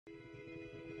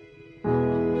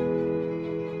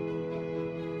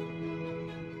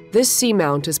This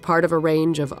seamount is part of a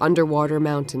range of underwater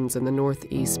mountains in the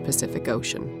Northeast Pacific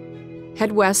Ocean.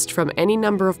 Head west from any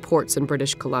number of ports in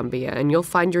British Columbia and you'll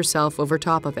find yourself over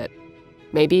top of it,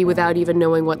 maybe without even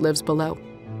knowing what lives below.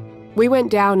 We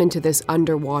went down into this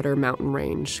underwater mountain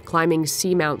range, climbing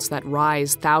seamounts that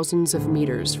rise thousands of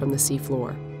meters from the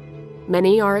seafloor.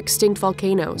 Many are extinct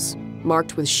volcanoes,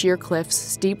 marked with sheer cliffs,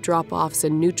 steep drop-offs,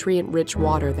 and nutrient-rich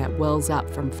water that wells up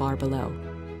from far below.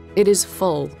 It is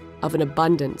full of an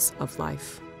abundance of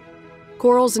life.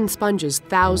 Corals and sponges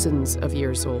thousands of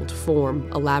years old form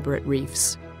elaborate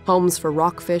reefs, homes for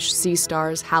rockfish, sea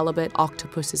stars, halibut,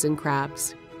 octopuses, and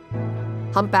crabs.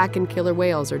 Humpback and killer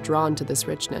whales are drawn to this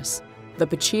richness. The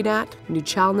Pechinat,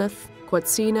 Nuchalnuth,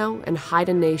 Quetzino, and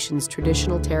Haida Nations'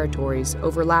 traditional territories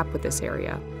overlap with this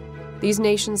area. These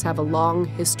nations have a long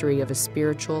history of a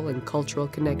spiritual and cultural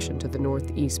connection to the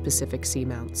Northeast Pacific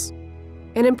Seamounts.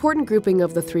 An important grouping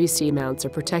of the three seamounts are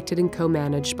protected and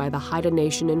co-managed by the Haida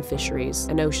Nation and Fisheries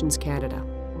and Oceans Canada.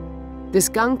 This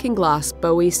Gung-Kinglas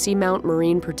Bowie Seamount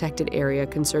Marine Protected Area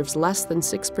conserves less than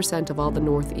 6% of all the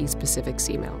Northeast Pacific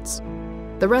seamounts.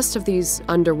 The rest of these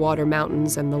underwater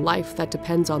mountains and the life that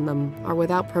depends on them are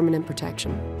without permanent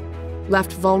protection,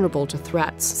 left vulnerable to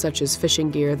threats such as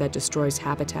fishing gear that destroys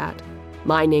habitat,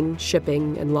 mining,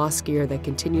 shipping, and lost gear that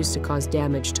continues to cause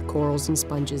damage to corals and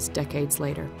sponges decades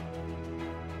later.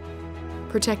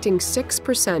 Protecting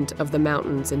 6% of the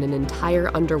mountains in an entire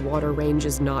underwater range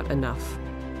is not enough.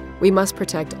 We must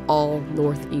protect all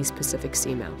Northeast Pacific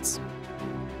seamounts.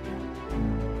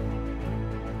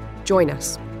 Join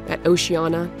us at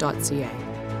Oceana.ca.